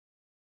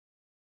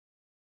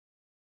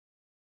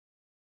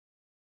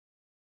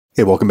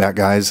Hey, welcome back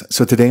guys.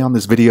 So today on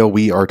this video,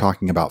 we are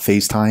talking about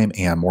FaceTime,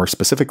 and more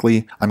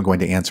specifically, I'm going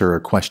to answer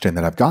a question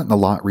that I've gotten a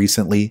lot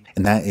recently,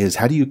 and that is,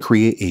 how do you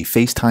create a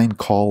FaceTime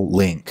call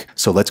link?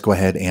 So let's go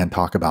ahead and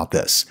talk about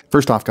this.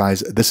 First off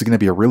guys, this is going to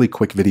be a really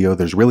quick video.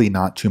 There's really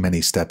not too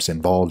many steps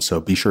involved, so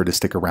be sure to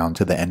stick around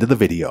to the end of the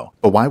video.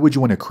 But why would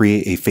you want to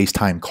create a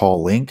FaceTime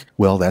call link?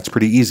 Well, that's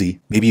pretty easy.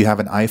 Maybe you have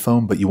an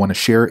iPhone, but you want to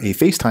share a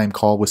FaceTime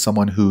call with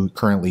someone who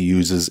currently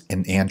uses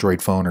an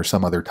Android phone or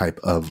some other type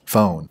of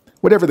phone.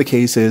 Whatever the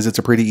case is, it's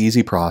a pretty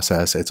easy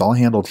process. It's all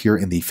handled here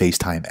in the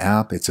FaceTime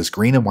app. It's this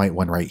green and white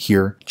one right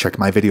here. Check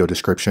my video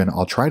description.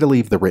 I'll try to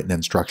leave the written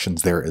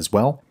instructions there as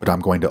well, but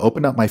I'm going to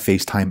open up my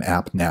FaceTime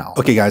app now.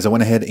 Okay guys, I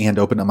went ahead and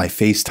opened up my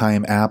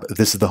FaceTime app.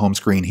 This is the home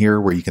screen here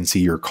where you can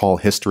see your call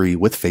history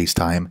with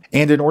FaceTime.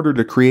 And in order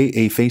to create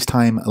a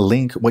FaceTime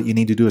link, what you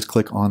need to do is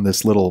click on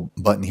this little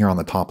button here on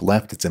the top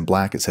left. It's in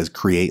black. It says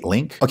create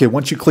link. Okay,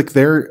 once you click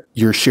there,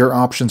 your share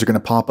options are going to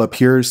pop up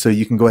here, so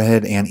you can go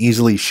ahead and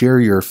easily share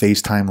your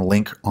FaceTime link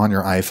on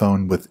your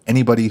iPhone with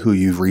anybody who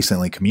you've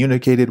recently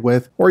communicated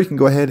with, or you can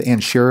go ahead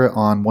and share it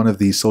on one of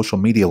these social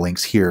media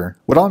links here.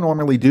 What I'll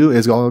normally do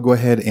is I'll go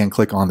ahead and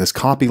click on this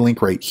copy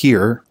link right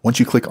here. Once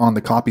you click on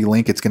the copy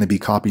link, it's going to be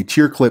copied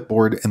to your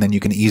clipboard, and then you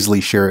can easily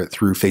share it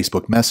through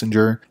Facebook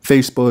Messenger,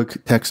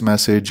 Facebook, text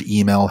message,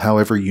 email,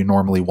 however you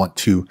normally want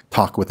to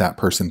talk with that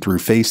person through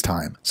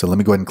FaceTime. So let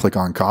me go ahead and click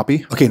on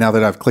copy. Okay, now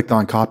that I've clicked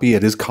on copy,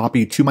 it is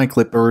copied to my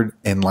clipboard,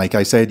 and like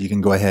I said, you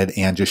can go ahead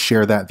and just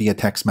share that via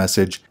text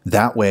message.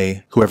 That way,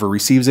 whoever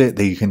receives it,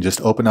 they can just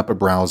open up a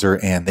browser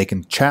and they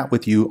can chat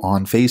with you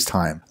on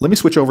FaceTime. Let me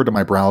switch over to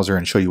my browser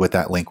and show you what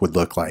that link would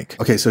look like.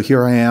 Okay, so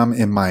here I am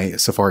in my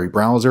Safari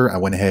browser. I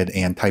went ahead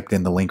and typed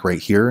in the link right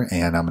here,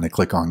 and I'm going to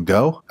click on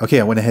go. Okay,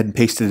 I went ahead and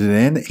pasted it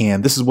in,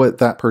 and this is what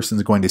that person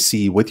is going to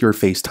see with your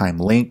FaceTime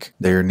link.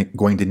 They're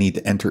going to need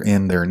to enter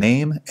in their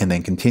name and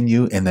then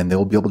continue, and then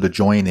they'll be able to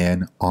join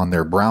in on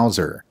their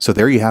browser. So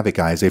there you have it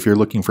guys. If you're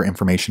looking for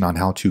information on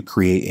how to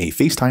create a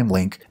FaceTime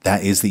link,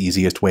 that is the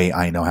easiest way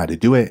I know how to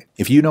do it.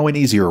 If you know an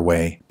easier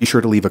way, be sure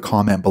to leave a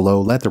comment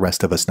below. Let the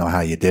rest of us know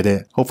how you did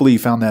it. Hopefully you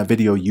found that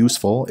video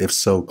useful. If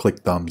so, click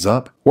thumbs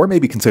up, or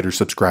maybe consider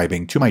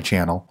subscribing to my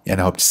channel, and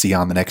I hope to see you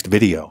on the next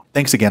video.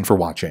 Thanks again for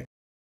watching.